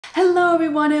Hello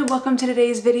everyone and welcome to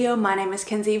today's video. My name is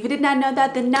Kenzie. If you did not know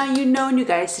that, then now you know. And you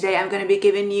guys, today I'm going to be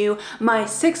giving you my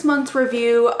 6 months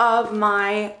review of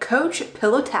my Coach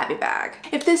Pillow Tabby Bag.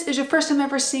 If this is your first time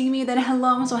ever seeing me, then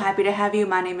hello, I'm so happy to have you.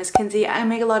 My name is Kenzie. I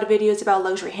make a lot of videos about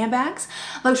luxury handbags,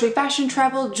 luxury fashion,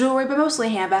 travel, jewelry, but mostly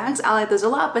handbags. I like those a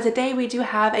lot, but today we do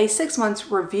have a 6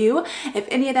 months review. If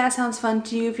any of that sounds fun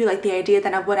to you, if you like the idea,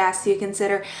 then I would ask you to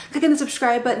consider clicking the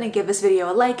subscribe button and give this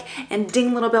video a like and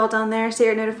ding little bell down there so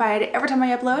you're notified every time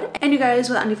I upload. And you guys,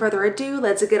 without any further ado,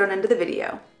 let's get on into the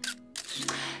video.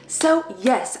 So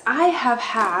yes, I have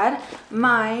had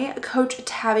my Coach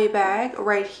Tabby bag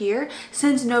right here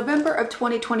since November of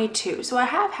 2022. So I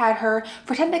have had her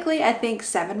for technically I think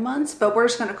 7 months, but we're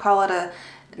just gonna call it a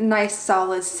nice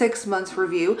solid 6 months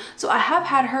review. So I have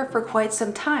had her for quite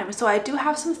some time. So I do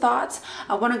have some thoughts.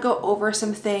 I want to go over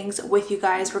some things with you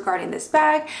guys regarding this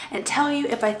bag and tell you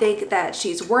if I think that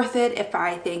she's worth it, if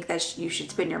I think that you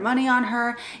should spend your money on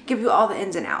her, give you all the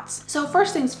ins and outs. So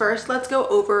first things first, let's go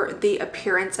over the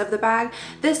appearance of the bag.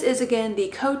 This is again the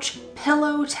Coach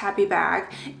Pillow Tabby Bag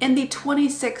in the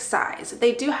 26 size.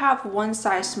 They do have one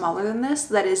size smaller than this,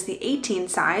 that is the 18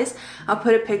 size. I'll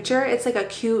put a picture. It's like a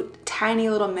cute tiny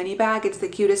little mini bag. It's the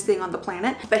cutest thing on the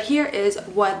planet. But here is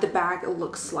what the bag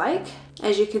looks like.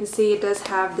 As you can see, it does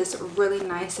have this really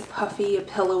nice puffy,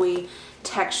 pillowy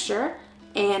texture.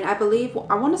 And I believe,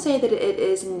 I want to say that it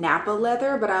is Napa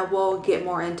leather, but I will get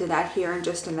more into that here in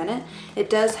just a minute. It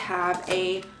does have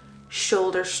a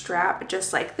shoulder strap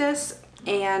just like this,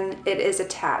 and it is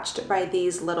attached by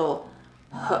these little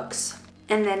hooks.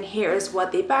 And then here's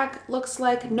what the back looks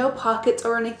like. No pockets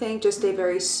or anything, just a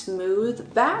very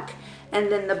smooth back. And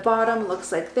then the bottom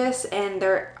looks like this, and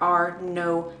there are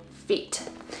no feet.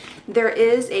 There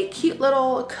is a cute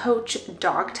little Coach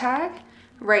dog tag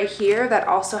right here that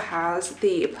also has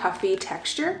the puffy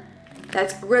texture.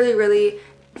 That's really, really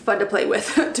fun to play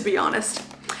with, to be honest.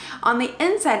 On the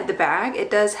inside of the bag,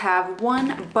 it does have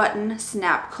one button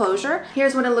snap closure.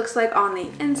 Here's what it looks like on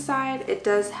the inside. It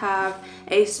does have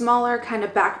a smaller kind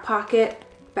of back pocket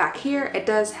back here. It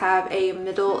does have a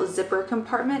middle zipper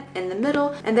compartment in the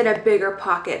middle, and then a bigger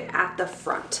pocket at the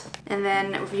front. And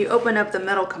then if you open up the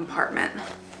middle compartment,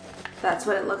 that's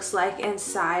what it looks like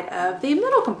inside of the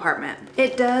middle compartment.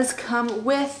 It does come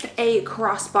with a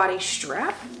crossbody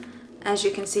strap, as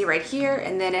you can see right here,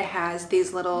 and then it has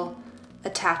these little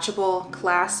attachable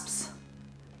clasps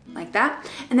like that.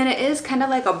 And then it is kind of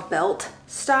like a belt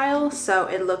style, so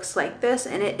it looks like this,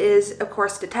 and it is of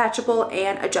course detachable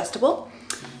and adjustable.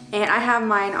 And I have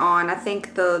mine on, I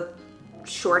think, the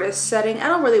shortest setting. I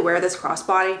don't really wear this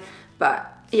crossbody, but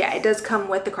yeah, it does come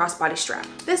with the crossbody strap.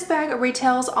 This bag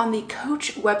retails on the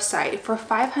Coach website for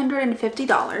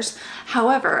 $550.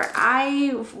 However,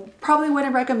 I probably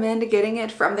wouldn't recommend getting it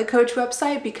from the Coach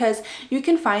website because you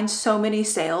can find so many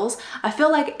sales. I feel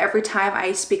like every time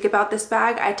I speak about this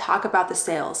bag, I talk about the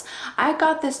sales. I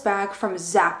got this bag from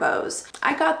Zappos.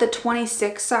 I got the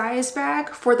 26 size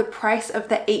bag for the price of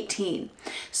the 18.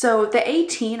 So the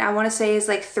 18, I want to say, is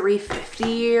like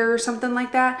 $350 or something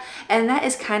like that. And that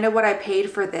is kind of what I paid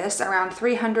for this, around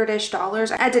 $300-ish.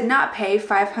 I did not pay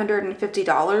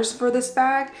 $550 for this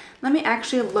bag. Let me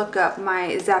actually look up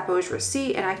my Zappos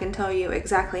receipt and I can tell you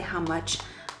exactly how much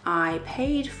I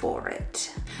paid for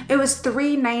it. It was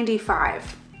 $395.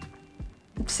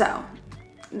 So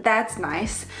that's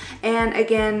nice. And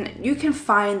again, you can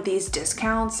find these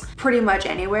discounts pretty much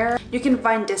anywhere. You can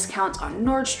find discounts on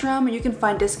Nordstrom, you can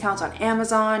find discounts on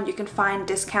Amazon, you can find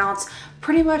discounts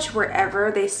pretty much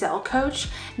wherever they sell Coach.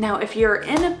 Now, if you're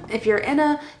in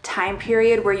a time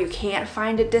period where you can't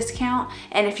find a discount,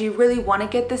 and if you really want to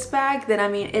get this bag, then I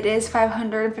mean, it is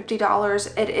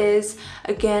 $550. It is,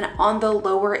 again, on the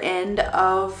lower end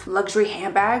of luxury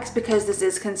handbags because this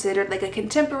is considered like a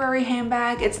contemporary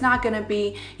handbag. It's not going to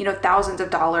be, you know, thousands of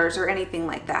dollars or anything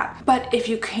like that. But if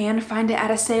you can find it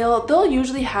at a sale, they'll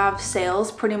usually have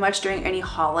sales pretty much during any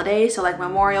holiday. So like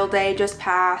Memorial Day just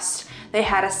passed, they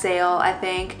had a sale, I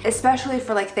think, especially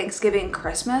for like Thanksgiving,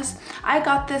 Christmas. I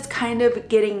got this kind of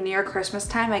getting near Christmas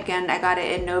time. Again, I got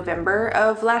it in November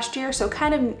of last year, so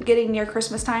kind of getting near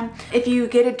Christmas time. If you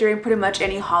get it during pretty much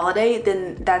any holiday,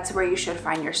 then that's where you should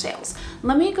find your sales.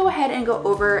 Let me go ahead and go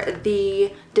over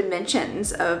the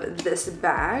dimensions of this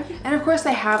bag. And of course,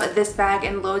 they have this bag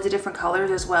in loads of different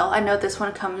colors as well. I know this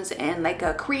one comes in like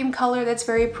a cream color that's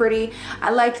very pretty.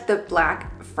 I liked the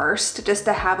black first just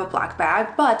to have a black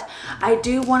bag, but I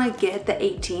do want to get the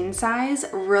 18 size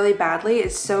really badly.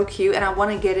 It's so cute, and I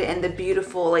want to get it in the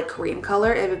beautiful like cream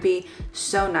color. It would be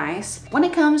so nice. When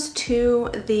it comes to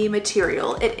the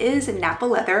material, it is Napa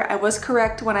leather. I was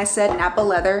correct when I said Napa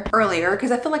leather earlier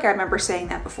because I feel like I remember saying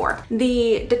that before.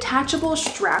 The detachable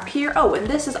strap here, oh, and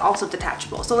this is also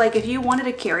detachable. So like if you wanted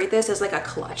to carry this as like a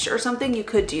clutch or something, you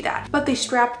could do that. But the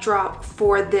strap drop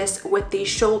for this with the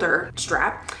shoulder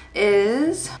strap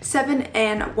is 7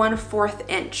 1/4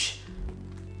 inch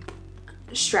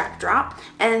strap drop.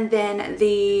 And then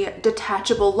the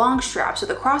detachable long strap, so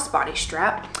the crossbody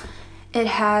strap, it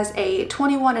has a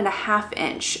 21.5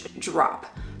 inch drop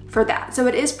for that. So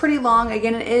it is pretty long.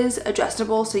 Again, it is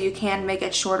adjustable, so you can make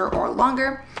it shorter or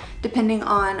longer depending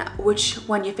on which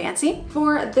one you fancy.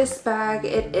 For this bag,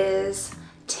 it is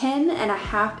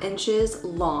 10.5 inches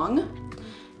long.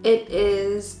 It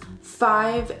is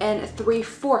 5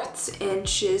 3/4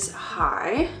 inches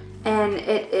high, and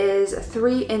it is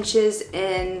 3 inches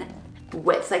in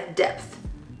width, like depth.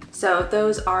 So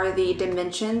those are the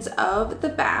dimensions of the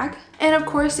bag. And of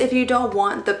course, if you don't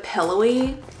want the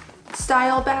pillowy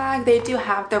style bag, they do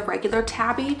have the regular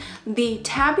tabby. The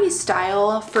tabby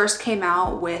style first came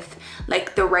out with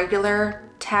like the regular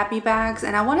tabby bags,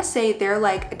 and I want to say they're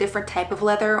like a different type of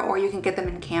leather, or you can get them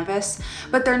in canvas,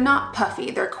 but they're not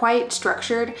puffy. They're quite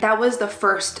structured. That was the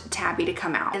first tabby to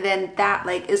come out, and then that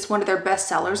like is one of their best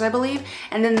sellers, I believe.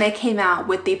 And then they came out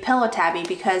with the pillow tabby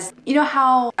because you know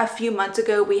how a few months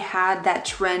ago we had that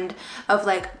trend of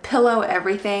like pillow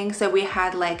everything. So we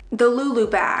had like the Lulu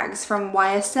bags from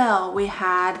YSL, we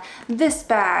had this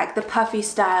bag, the puffy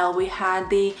style, we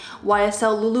had the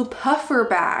YSL Lulu puffer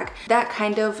bag. That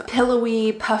kind of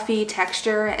pillowy puffy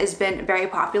texture has been very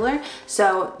popular,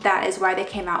 so that is why they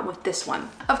came out with this one.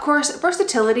 Of course,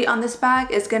 versatility on this bag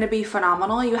is going to be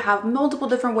phenomenal. You have multiple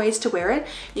different ways to wear it.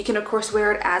 You can of course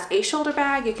wear it as a shoulder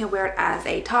bag, you can wear it as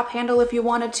a top handle if you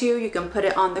wanted to, you can put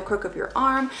it on the crook of your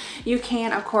arm, you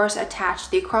can of course attach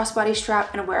the crossbody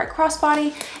strap and wear it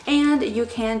crossbody, and you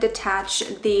can detach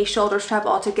the shoulder strap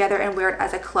all together and wear it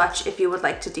as a clutch if you would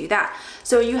like to do that.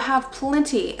 So you have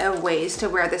plenty of ways to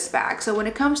wear this bag. So when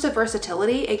it comes to versatility,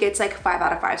 it gets like 5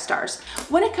 out of 5 stars.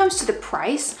 When it comes to the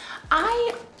price,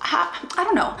 I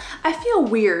don't know. I feel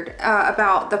weird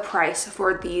about the price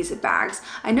for these bags.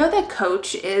 I know that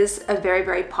Coach is a very,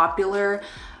 very popular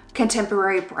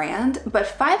contemporary brand, but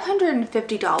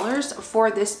 $550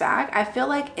 for this bag I feel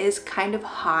like is kind of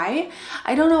high.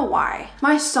 I don't know why.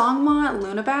 My Songma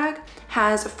Luna bag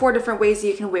has 4 different ways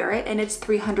you can wear it, and it's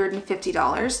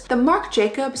 $350. The Marc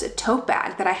Jacobs tote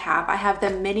bag that I have the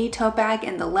mini tote bag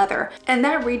in the leather, and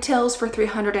that retails for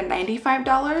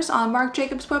 $395 on Marc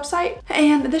Jacobs website.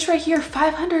 And this right here,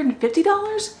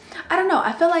 $550? I don't know,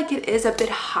 I feel like it is a bit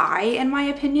high in my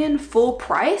opinion, full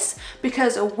price,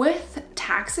 because with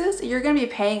taxes, you're gonna be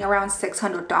paying around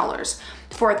 $600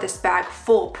 for this bag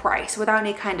full price without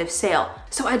any kind of sale.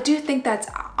 So I do think that's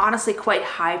honestly quite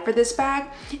high for this bag.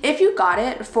 If you got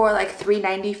it for like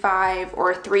 $395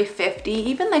 or $350,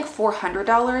 even like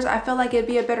 $400, I feel like it'd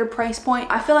be a better price point.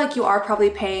 I feel like you are probably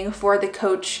paying for the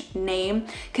Coach name,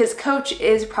 because Coach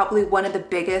is probably one of the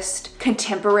biggest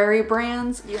contemporary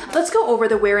brands. Yeah. Let's go over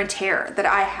the wear and tear that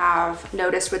I have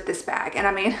noticed with this bag. And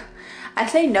I mean, I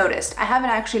say noticed, I haven't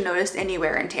actually noticed any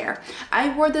wear and tear. I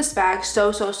wore this bag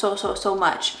so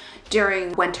much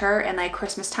during winter and like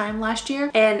Christmas time last year,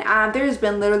 and there's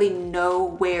been literally no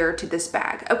wear to this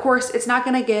bag. Of course, it's not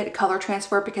gonna get color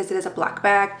transfer because it is a black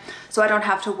bag, so I don't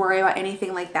have to worry about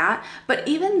anything like that. But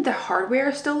even the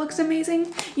hardware still looks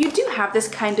amazing. You do have this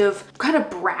kind of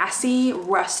brassy,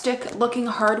 rustic looking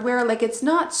hardware. Like, it's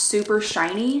not super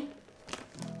shiny.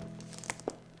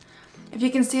 If you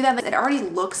can see that, it already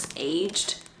looks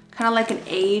aged, kind of like an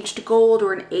aged gold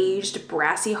or an aged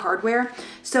brassy hardware.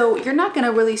 So you're not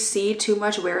gonna really see too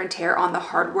much wear and tear on the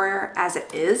hardware as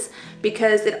it is,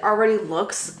 because it already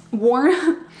looks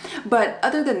worn. But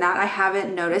other than that, I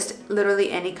haven't noticed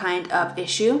literally any kind of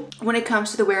issue. When it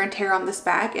comes to the wear and tear on this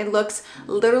bag, it looks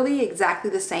literally exactly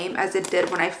the same as it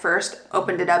did when I first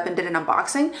opened it up and did an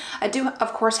unboxing. I do,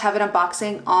 of course, have an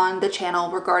unboxing on the channel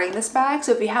regarding this bag,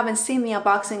 so if you haven't seen the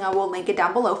unboxing, I will link it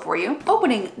down below for you.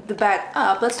 Opening the bag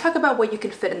up, let's talk about what you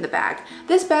can fit in the bag.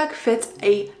 This bag fits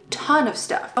a ton of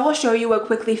stuff. I will show you what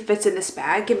quickly fits in this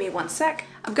bag. Give me one sec.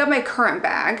 I've got my current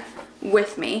bag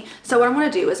with me. So what I'm gonna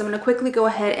do is I'm gonna quickly go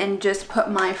ahead and just put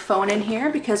my phone in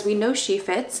here because we know she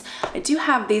fits. I do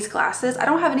have these glasses. I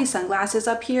don't have any sunglasses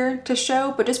up here to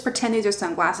show, but just pretend these are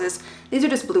sunglasses. These are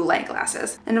just blue light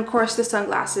glasses. And of course the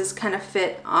sunglasses kind of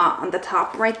fit on the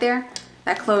top right there.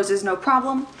 That closes no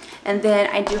problem. And then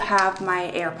I do have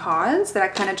my AirPods that I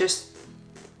kind of just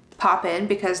pop in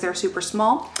because they're super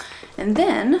small. And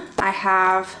then I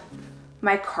have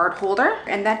my card holder,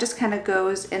 and that just kind of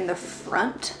goes in the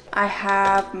front. I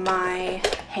have my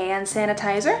hand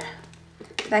sanitizer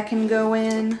that can go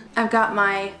in. I've got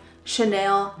my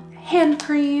Chanel hand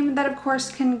cream that of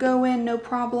course can go in no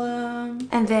problem.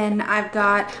 And then I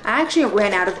actually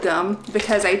ran out of gum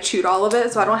because I chewed all of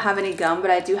it, so I don't have any gum,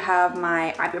 but I do have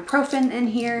my ibuprofen in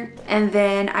here. And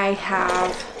then I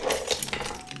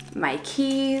have my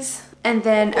keys. And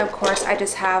then of course I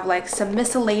just have like some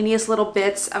miscellaneous little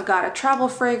bits. I've got a travel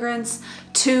fragrance,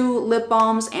 2 lip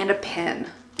balms, and a pen.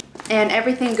 And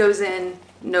everything goes in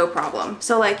no problem.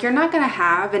 So like you're not gonna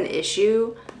have an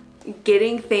issue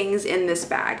getting things in this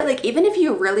bag. Like even if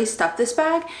you really stuff this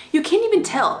bag, you can't even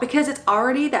tell because it's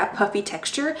already that puffy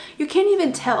texture. You can't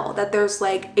even tell that there's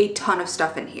like a ton of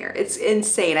stuff in here. It's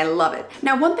insane. I love it.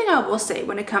 Now, one thing I will say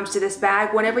when it comes to this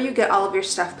bag, whenever you get all of your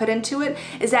stuff put into it,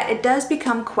 is that it does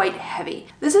become quite heavy.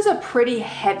 This is a pretty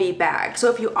heavy bag.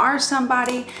 So if you are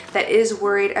somebody that is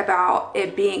worried about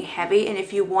it being heavy and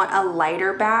if you want a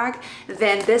lighter bag,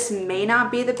 then this may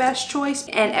not be the best choice.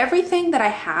 And everything that I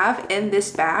have in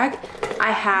this bag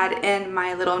I had in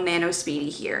my little Nano Speedy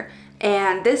here,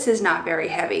 and this is not very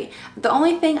heavy. The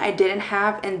only thing I didn't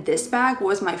have in this bag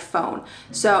was my phone.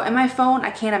 So, and my phone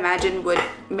I can't imagine would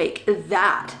make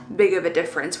that big of a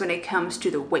difference when it comes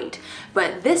to the weight,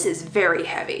 but this is very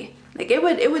heavy. Like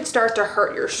it would start to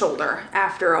hurt your shoulder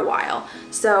after a while.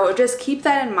 So just keep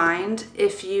that in mind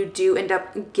if you do end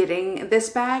up getting this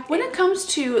bag. When it comes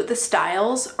to the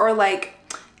styles, or like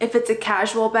if it's a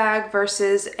casual bag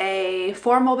versus a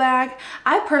formal bag,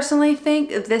 I personally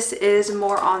think this is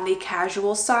more on the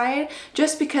casual side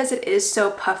just because it is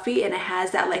so puffy and it has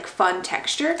that like fun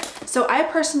texture. So I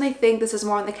personally think this is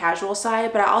more on the casual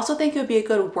side, but I also think it would be a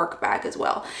good work bag as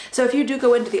well. So if you do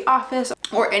go into the office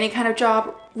or any kind of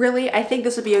job, really, I think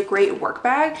this would be a great work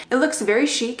bag. It looks very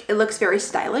chic, it looks very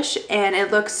stylish, and it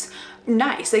looks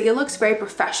nice. Like it looks very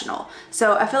professional.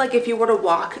 So I feel like if you were to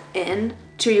walk in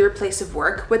to your place of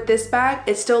work with this bag,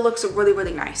 it still looks really,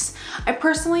 really nice. I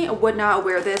personally would not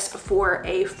wear this for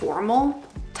a formal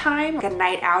time, like a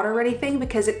night out or anything,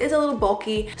 because it is a little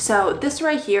bulky. So this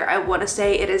right here, I want to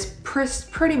say it is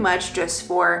pretty much just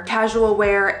for casual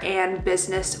wear and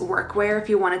business work wear if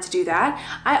you wanted to do that.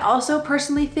 I also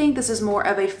personally think this is more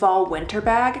of a fall winter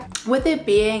bag. With it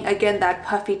being, again, that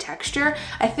puffy texture,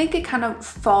 I think it kind of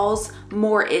falls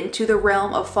more into the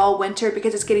realm of fall winter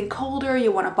because it's getting colder,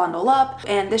 you want to bundle up,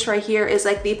 and this right here is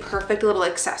like the perfect little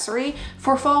accessory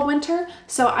for fall winter.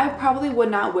 So I probably would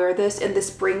not wear this in the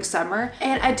spring summer.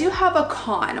 And I do have a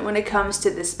con when it comes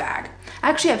to this bag. I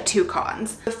actually have 2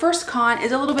 cons. The first con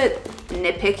is a little bit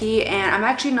nitpicky, and I'm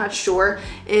actually not sure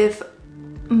if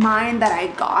mine that I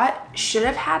got should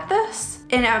have had this.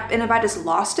 And if I just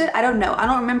lost it, I don't know. I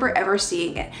don't remember ever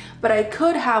seeing it, but I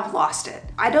could have lost it.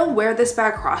 I don't wear this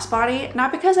bag crossbody,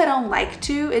 not because I don't like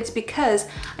to, it's because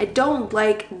I don't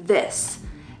like this.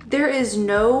 There is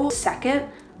no second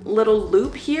little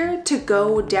loop here to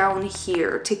go down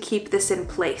here to keep this in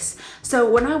place. So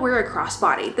when I wear a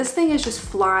crossbody, this thing is just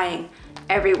flying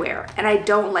everywhere and I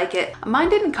don't like it. Mine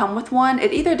didn't come with one.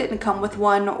 It either didn't come with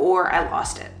one or I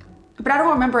lost it, but I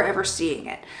don't remember ever seeing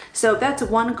it. So that's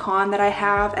one con that I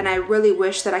have, and I really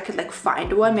wish that I could like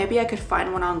find one. Maybe I could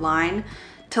find one online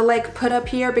to like put up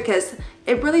here, because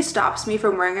it really stops me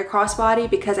from wearing a crossbody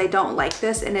because I don't like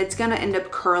this and it's gonna end up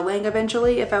curling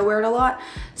eventually if I wear it a lot.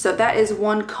 So that is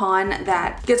one con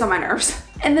that gets on my nerves.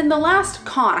 And then the last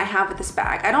con I have with this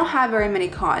bag, I don't have very many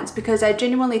cons because I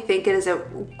genuinely think it is a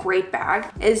great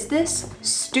bag, is this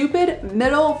stupid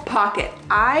middle pocket.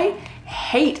 I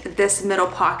hate this middle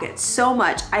pocket so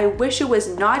much. I wish it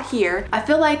was not here. I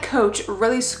feel like Coach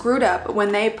really screwed up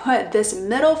when they put this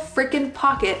middle freaking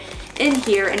pocket in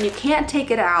here and you can't take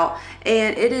it out,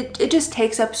 and it just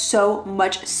takes up so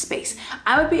much space.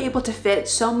 I would be able to fit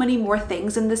so many more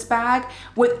things in this bag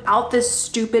without this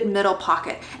stupid middle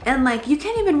pocket. And like you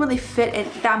can't even really fit in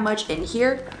that much in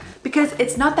here because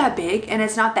it's not that big and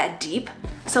it's not that deep.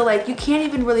 So like you can't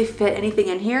even really fit anything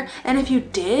in here. And if you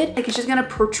did, like it's just gonna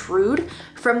protrude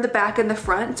from the back and the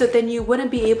front. So then you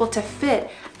wouldn't be able to fit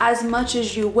as much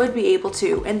as you would be able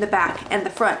to in the back and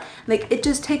the front. Like it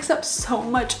just takes up so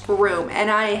much room and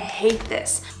I hate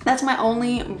this. That's my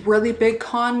only really big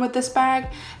con with this bag.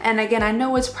 And again, I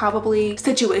know it's probably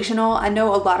situational. I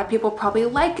know a lot of people probably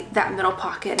like that middle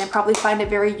pocket and probably find it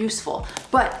very useful.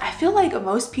 But I feel like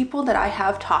most people that I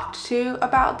have talked to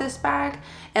about this bag,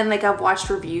 and like I've watched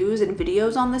reviews and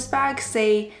videos on this bag,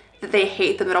 say that they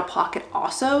hate the middle pocket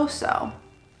also. So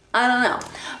I don't know.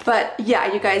 But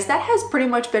yeah, you guys, that has pretty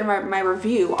much been my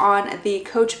review on the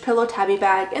Coach Pillow Tabby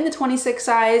Bag in the 26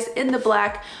 size in the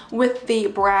black with the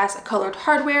brass colored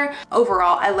hardware.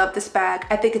 Overall, I love this bag.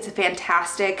 I think it's a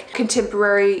fantastic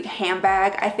contemporary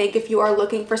handbag. I think if you are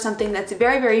looking for something that's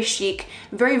very, very chic,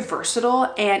 very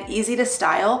versatile, and easy to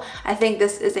style, I think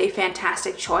this is a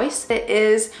fantastic choice. It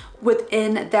is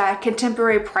within that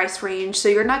contemporary price range, so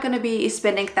you're not going to be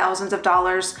spending thousands of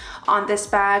dollars on this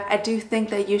bag. I do think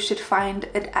that you should find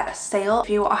it at a sale. If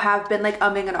you have been like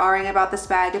umming and ahhing about this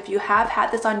bag, if you have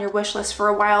had this on your wish list for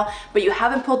a while but you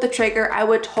haven't pulled the trigger, I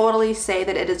would totally say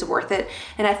that it is worth it,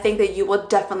 and I think that you will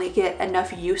definitely get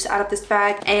enough use out of this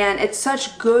bag, and it's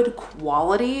such good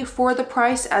quality for the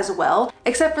price as well.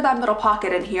 Except for that middle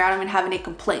pocket in here, I don't even have any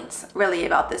complaints really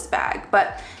about this bag.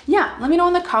 But yeah, let me know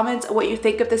in the comments what you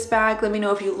think of this bag. Let me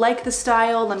know if you like the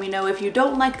style. Let me know if you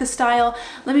don't like the style.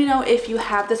 Let me know if you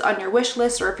have this on your wish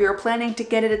list or if you're planning to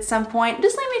get it at some point.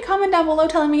 Just leave me a comment down below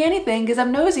telling me anything, because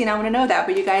I'm nosy and I want to know that.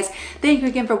 But you guys, thank you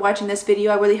again for watching this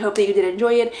video. I really hope that you did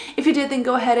enjoy it. If you did, then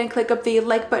go ahead and click up the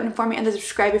like button for me and the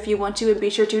subscribe if you want to, and be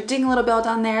sure to ding a little bell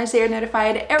down there so you're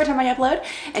notified every time I upload.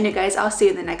 And you guys, I'll see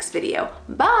you in the next video.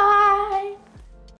 Bye!